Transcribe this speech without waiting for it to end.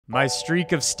My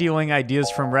streak of stealing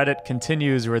ideas from Reddit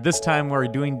continues, where this time we're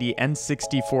doing the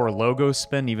N64 logo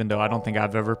spin, even though I don't think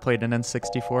I've ever played an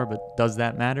N64, but does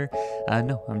that matter?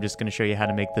 No, I'm just going to show you how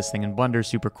to make this thing in Blender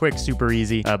super quick, super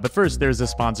easy. But first, there's a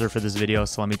sponsor for this video,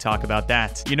 so let me talk about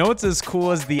that. You know what's as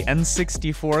cool as the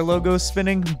N64 logo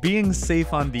spinning? Being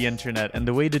safe on the internet, and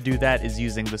the way to do that is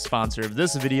using the sponsor of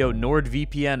this video,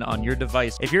 NordVPN, on your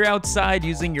device. If you're outside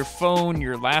using your phone,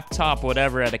 your laptop,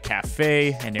 whatever, at a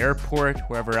cafe, an airport,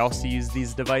 wherever else you use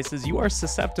these devices, you are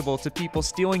susceptible to people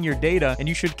stealing your data, and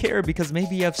you should care because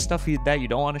maybe you have stuff that you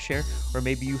don't want to share, or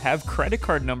maybe you have credit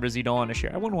card numbers you don't want to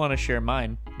share. I wouldn't want to share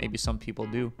mine. Maybe some people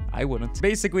do. I wouldn't.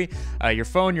 Basically, your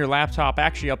phone, your laptop,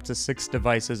 actually up to 6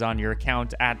 devices on your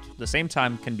account at the same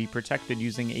time can be protected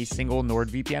using a single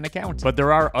NordVPN account. But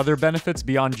there are other benefits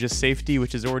beyond just safety,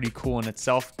 which is already cool in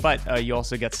itself, but you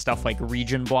also get stuff like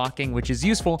region blocking, which is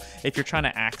useful if you're trying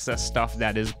to access stuff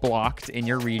that is blocked in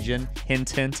your region. Hint,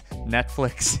 hint.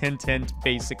 Netflix, hint, hint,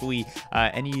 basically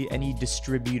any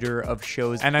distributor of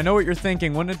shows. And I know what you're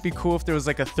thinking, wouldn't it be cool if there was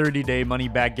like a 30-day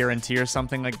money-back guarantee or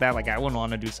something like that? Like, I wouldn't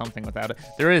want to do something without it.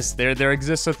 There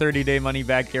exists a 30-day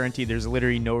money-back guarantee. There's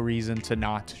literally no reason to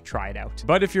not try it out.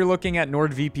 But if you're looking at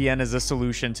NordVPN as a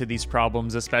solution to these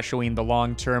problems, especially in the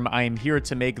long term, I am here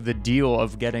to make the deal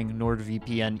of getting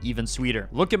NordVPN even sweeter.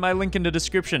 Look at my link in the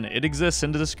description. It exists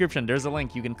in the description. There's a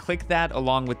link. You can click that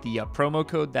along with the promo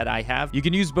code that I have. You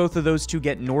can use both of those to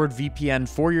get NordVPN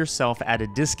for yourself at a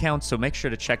discount, so make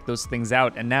sure to check those things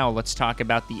out. And now let's talk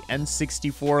about the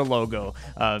N64 logo.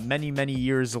 Many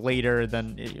years later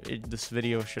than this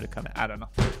video should have come out. I don't know.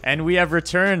 And we have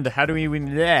returned. How do we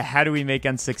make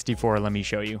N64? Let me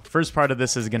show you. First part of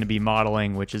this is going to be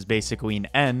modeling, which is basically an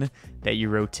N that you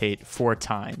rotate 4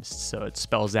 times. So it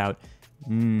spells out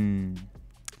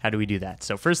How do we do that?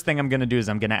 So first thing I'm going to do is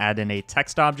I'm going to add in a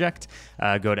text object,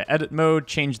 go to edit mode,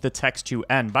 change the text to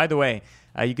N. By the way,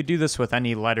 you could do this with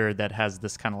any letter that has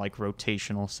this kind of like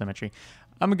rotational symmetry.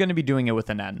 I'm going to be doing it with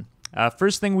an N.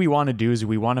 First thing we want to do is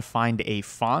we want to find a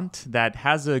font that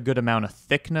has a good amount of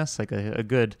thickness, like a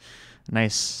good,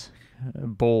 nice,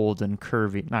 bold and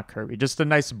curvy, not curvy, just a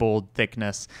nice bold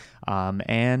thickness.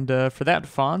 And for that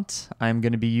font, I'm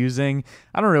going to be using,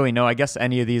 I don't really know, I guess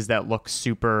any of these that look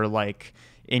super like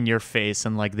in your face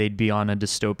and like they'd be on a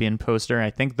dystopian poster. I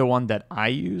think the one that I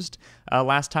used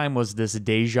last time was this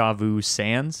Deja Vu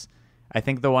Sans. I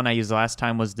think the one I used last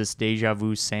time was this Deja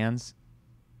Vu Sans.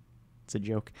 It's a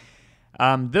joke.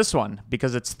 This one,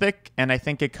 because it's thick and I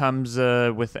think it comes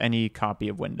with any copy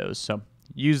of Windows. So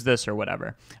use this or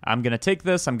whatever. I'm going to take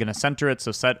this, I'm going to center it,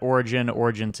 so set origin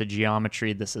to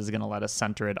geometry. This is going to let us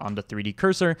center it on the 3D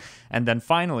cursor. And then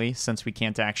finally, since we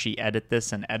can't actually edit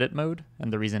this in edit mode,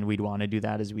 and the reason we'd want to do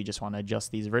that is we just want to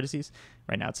adjust these vertices.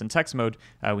 Right now it's in text mode.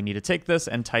 We need to take this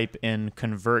and type in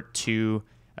convert to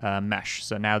mesh.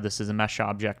 So now this is a mesh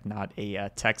object, not a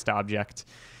text object.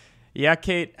 Yeah,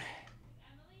 Kate?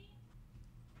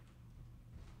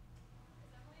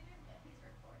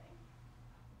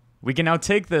 We can now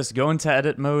take this, go into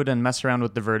edit mode, and mess around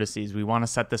with the vertices. We want to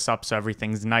set this up so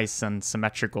everything's nice and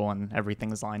symmetrical and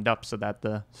everything's lined up so that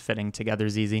the fitting together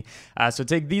is easy. So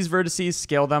take these vertices,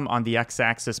 scale them on the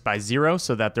x-axis by 0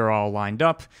 so that they're all lined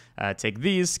up. Take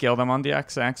these, scale them on the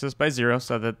x-axis by 0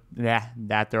 so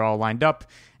that they're all lined up.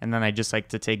 And then I just like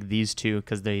to take these two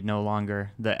because they no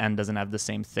longer, the end doesn't have the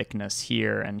same thickness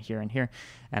here and here and here.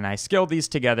 And I scale these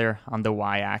together on the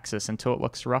y-axis until it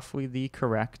looks roughly the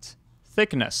correct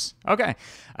thickness. Okay,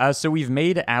 so we've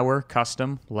made our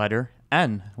custom letter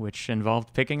N, which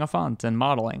involved picking a font and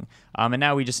modeling. And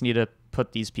now we just need to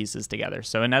put these pieces together.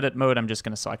 So in edit mode, I'm just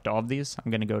going to select all of these.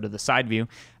 I'm going to go to the side view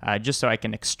just so I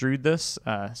can extrude this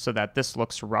so that this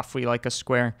looks roughly like a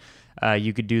square.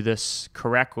 You could do this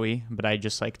correctly, but I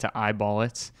just like to eyeball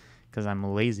it because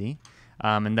I'm lazy.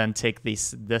 And then take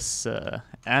this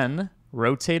N,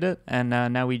 rotate it, and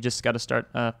now we just got to start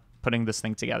putting this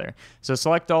thing together. So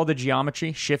select all the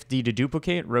geometry, Shift D to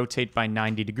duplicate, rotate by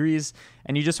 90 degrees,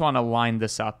 and you just want to line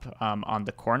this up on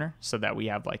the corner so that we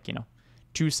have like,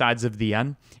 2 sides of the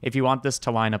N. If you want this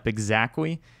to line up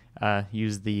exactly,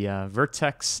 use the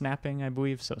vertex snapping, I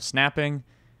believe. So snapping,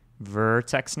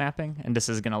 vertex snapping, and this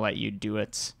is going to let you do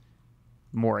it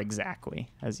more exactly,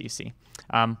 as you see.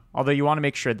 Although you want to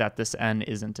make sure that this N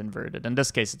isn't inverted. In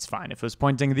this case, it's fine. If it was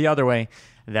pointing the other way,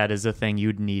 that is a thing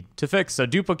you'd need to fix. So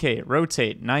duplicate,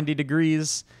 rotate 90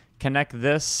 degrees, connect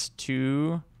this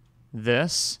to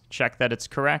this, check that it's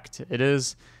correct. It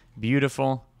is.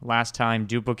 Beautiful. Last time,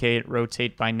 duplicate,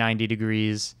 rotate by 90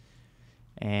 degrees,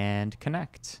 and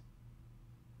connect.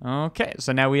 Okay,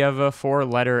 so now we have 4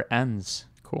 letter N's.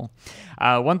 Cool.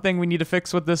 One thing we need to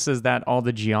fix with this is that all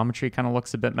the geometry kind of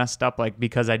looks a bit messed up, like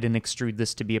because I didn't extrude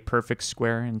this to be a perfect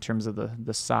square in terms of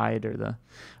the side or the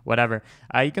whatever.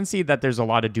 You can see that there's a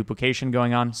lot of duplication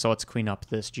going on, so let's clean up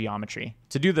this geometry.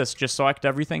 To do this, just select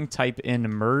everything, type in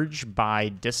merge by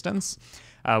distance,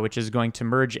 which is going to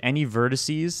merge any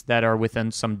vertices that are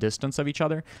within some distance of each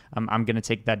other. I'm going to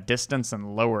take that distance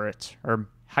and lower it, or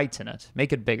heighten it,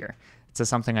 make it bigger. To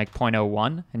something like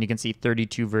 0.01, and you can see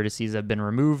 32 vertices have been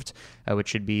removed, which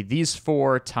should be these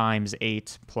 4 times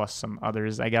 8 plus some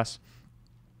others, I guess.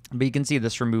 But you can see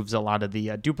this removes a lot of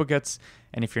the duplicates,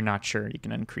 and if you're not sure, you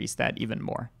can increase that even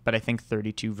more. But I think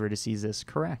 32 vertices is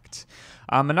correct.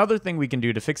 Another thing we can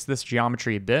do to fix this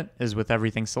geometry a bit is with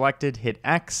everything selected, hit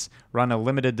X, run a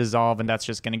limited dissolve, and that's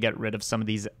just going to get rid of some of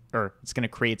these, or it's going to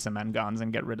create some n-gons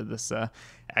and get rid of this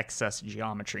excess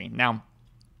geometry. Now,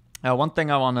 one thing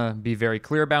I want to be very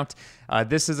clear about,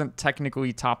 this isn't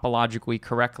technically topologically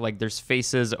correct. Like there's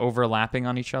faces overlapping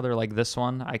on each other like this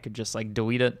one. I could just like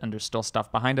delete it and there's still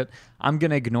stuff behind it. I'm going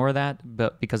to ignore that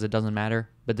because it doesn't matter,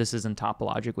 but this isn't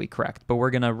topologically correct. But we're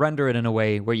going to render it in a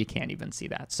way where you can't even see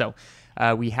that. So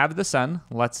we have this N.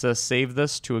 Let's save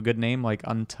this to a good name like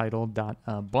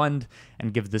untitled.blend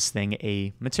and give this thing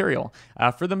a material.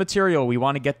 For the material, we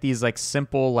want to get these like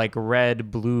simple like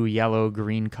red, blue, yellow,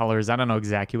 green colors. I don't know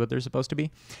exactly what they're supposed to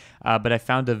be, but I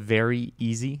found a very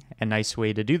easy and nice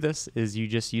way to do this is you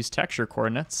just use texture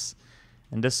coordinates.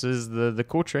 And this is the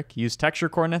cool trick. Use texture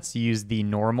coordinates, use the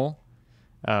normal.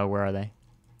 Where are they?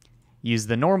 Use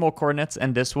the normal coordinates,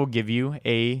 and this will give you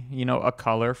a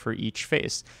color for each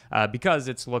face because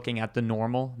it's looking at the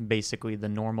normal, basically the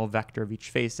normal vector of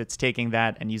each face. It's taking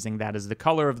that and using that as the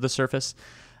color of the surface,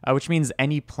 which means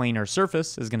any planar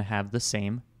surface is going to have the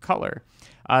same color.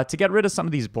 To get rid of some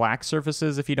of these black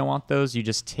surfaces, if you don't want those, you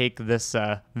just take this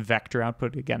vector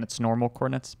output. Again, it's normal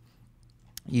coordinates.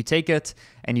 You take it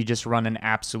and you just run an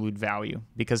absolute value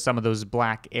because some of those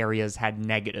black areas had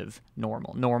negative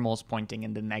normal. Normal is pointing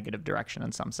in the negative direction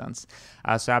in some sense.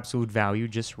 So absolute value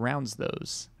just rounds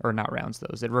those, or not rounds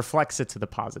those. It reflects it to the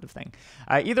positive thing.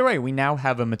 Either way, we now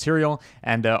have a material,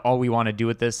 and all we want to do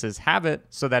with this is have it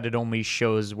so that it only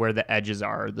shows where the edges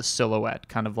are, the silhouette,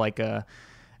 kind of like a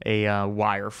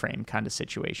wireframe kind of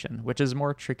situation, which is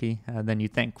more tricky than you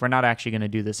think. We're not actually going to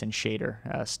do this in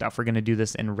shader stuff. We're going to do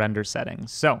this in render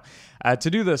settings. So to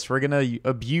do this, we're going to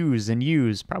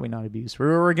probably not abuse,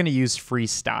 we're going to use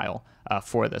freestyle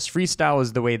for this. Freestyle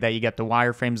is the way that you get the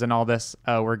wireframes and all this.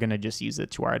 We're going to just use it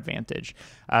to our advantage.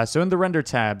 So in the render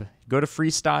tab, go to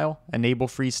freestyle, enable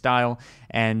freestyle,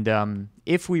 and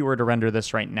if we were to render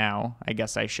this right now, I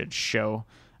guess I should show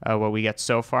what we get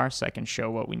so far so I can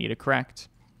show what we need to correct.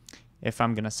 If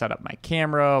I'm going to set up my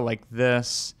camera like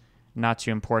this, not too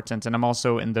important. And I'm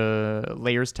also in the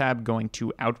layers tab going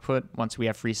to output. Once we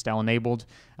have freestyle enabled,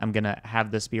 I'm going to have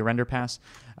this be a render pass.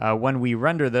 When we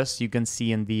render this, you can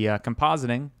see in the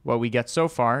compositing, what we get so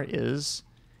far is,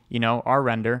 our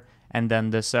render, and then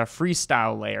this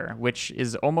freestyle layer, which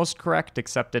is almost correct,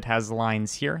 except it has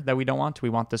lines here that we don't want.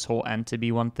 We want this whole end to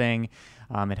be one thing.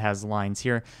 It has lines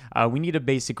here. We need to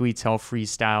basically tell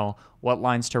freestyle what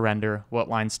lines to render, what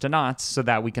lines to not, so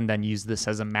that we can then use this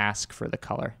as a mask for the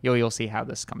color. You'll see how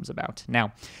this comes about.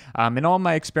 Now, in all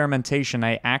my experimentation,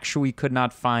 I actually could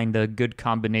not find a good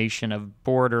combination of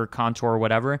border, contour,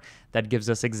 whatever, that gives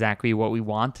us exactly what we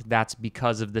want. That's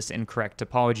because of this incorrect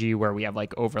topology where we have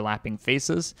like overlapping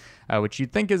faces, which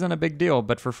you'd think isn't a big deal,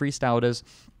 but for freestyle it is.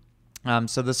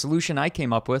 So the solution I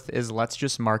came up with is let's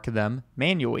just mark them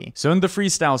manually. So in the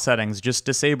freestyle settings, just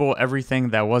disable everything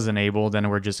that was enabled, and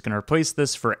we're just going to replace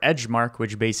this for edge mark,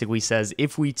 which basically says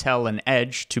if we tell an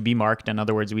edge to be marked, in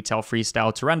other words, we tell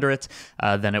freestyle to render it,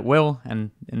 then it will, and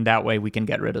in that way we can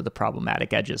get rid of the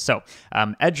problematic edges. So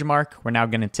edge mark, we're now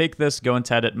going to take this, go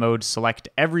into edit mode, select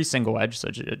every single edge, so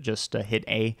just hit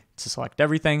A to select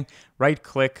everything, right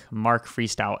click, mark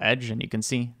freestyle edge, and you can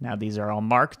see now these are all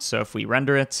marked. So if we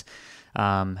render it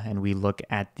and we look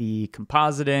at the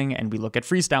compositing and we look at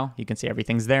freestyle, you can see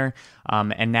everything's there.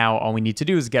 And now all we need to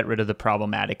do is get rid of the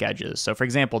problematic edges. So for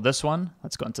example, this one,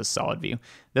 let's go into solid view.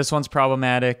 This one's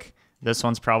problematic. This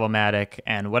one's problematic,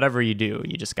 and whatever you do,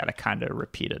 you just got to kind of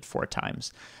repeat it 4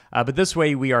 times. But this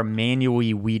way, we are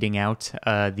manually weeding out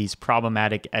these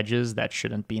problematic edges that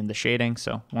shouldn't be in the shading.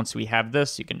 So once we have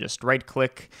this, you can just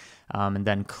right-click and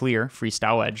then clear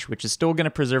freestyle edge, which is still going to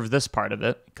preserve this part of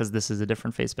it, because this is a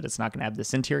different face, but it's not going to have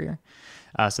this interior.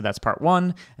 So that's part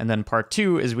 1. And then part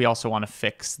 2 is we also want to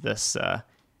fix this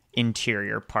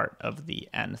interior part of the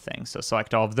N thing. So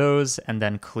select all of those, and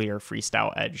then clear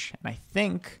freestyle edge. And I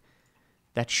think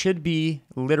that should be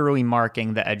literally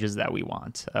marking the edges that we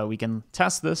want. We can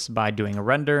test this by doing a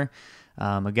render.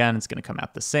 Again, it's going to come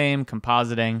out the same,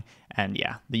 compositing, and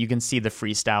yeah, you can see the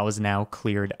freestyle is now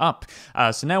cleared up.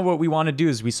 So now what we want to do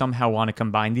is we somehow want to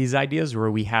combine these ideas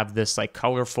where we have this like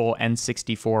colorful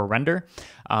N64 render,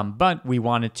 but we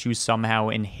wanted to somehow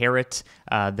inherit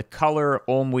the color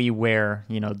only where,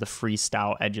 you know, the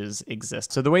freestyle edges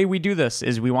exist. So the way we do this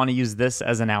is we want to use this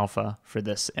as an alpha for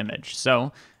this image.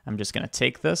 So I'm just going to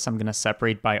take this, I'm going to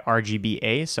separate by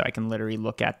RGBA so I can literally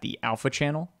look at the alpha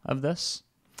channel of this.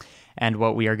 And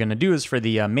what we are going to do is for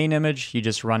the main image, you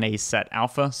just run a set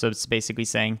alpha. So it's basically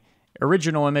saying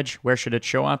original image, where should it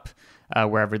show up?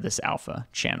 Wherever this alpha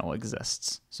channel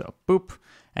exists. So boop.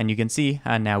 And you can see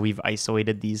now we've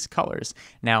isolated these colors.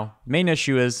 Now, main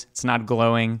issue is it's not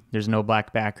glowing. There's no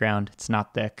black background. It's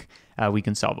not thick. We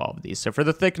can solve all of these. So for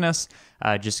the thickness,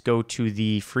 just go to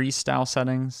the freestyle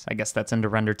settings. I guess that's in the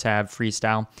render tab,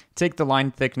 freestyle. Take the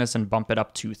line thickness and bump it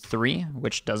up to 3,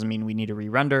 which doesn't mean we need to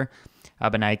re-render.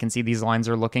 But now you can see these lines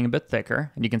are looking a bit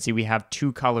thicker. And you can see we have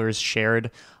 2 colors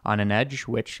shared on an edge,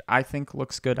 which I think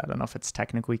looks good. I don't know if it's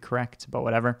technically correct, but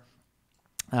whatever.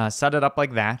 Set it up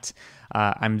like that.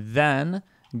 I'm then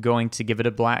going to give it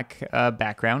a black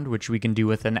background, which we can do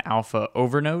with an alpha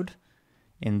overnode.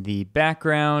 In the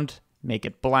background, make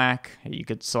it black. You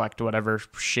could select whatever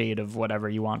shade of whatever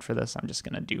you want for this. I'm just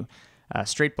going to do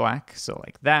straight black, so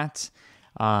like that.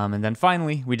 And then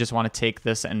finally, we just want to take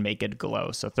this and make it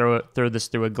glow. So throw this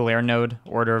through a glare node.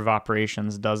 Order of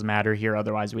operations does matter here.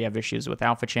 Otherwise, we have issues with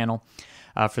alpha channel.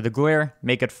 For the glare,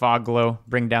 make it fog glow.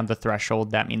 Bring down the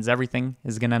threshold. That means everything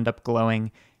is going to end up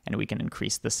glowing, and we can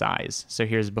increase the size. So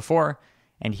here's before,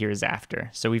 and here's after.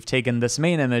 So we've taken this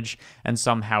main image and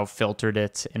somehow filtered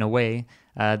it in a way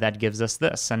that gives us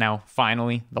this. And now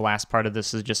finally, the last part of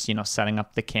this is just, you know, setting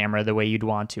up the camera the way you'd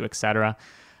want to, etc.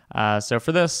 So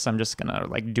for this, I'm just gonna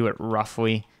like do it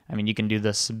roughly. I mean, you can do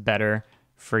this better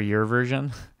for your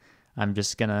version. I'm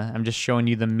just showing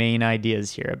you the main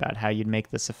ideas here about how you'd make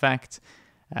this effect.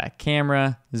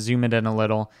 Camera, zoom it in a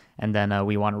little, and then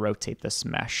we want to rotate this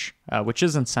mesh, which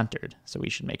isn't centered, so we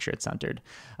should make sure it's centered.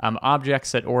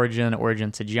 Objects at origin,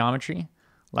 origin to geometry,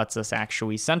 lets us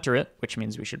actually center it, which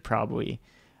means we should probably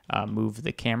move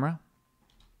the camera.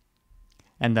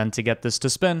 And then to get this to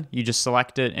spin, you just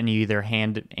select it and you either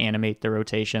hand animate the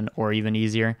rotation, or even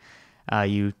easier,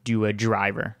 you do a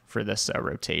driver for this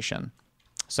rotation.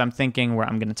 So I'm thinking where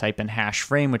I'm going to type in hash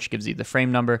frame, which gives you the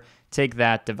frame number. Take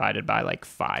that divided by like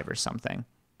 5 or something.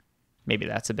 Maybe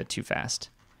that's a bit too fast.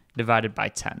 Divided by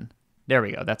 10. There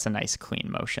we go. That's a nice clean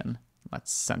motion.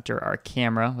 Let's center our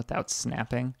camera without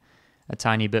snapping a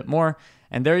tiny bit more.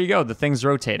 And there you go. The thing's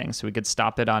rotating. So we could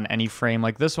stop it on any frame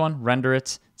like this one, render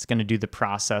it. It's going to do the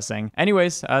processing.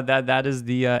 Anyways, that is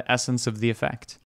the essence of the effect.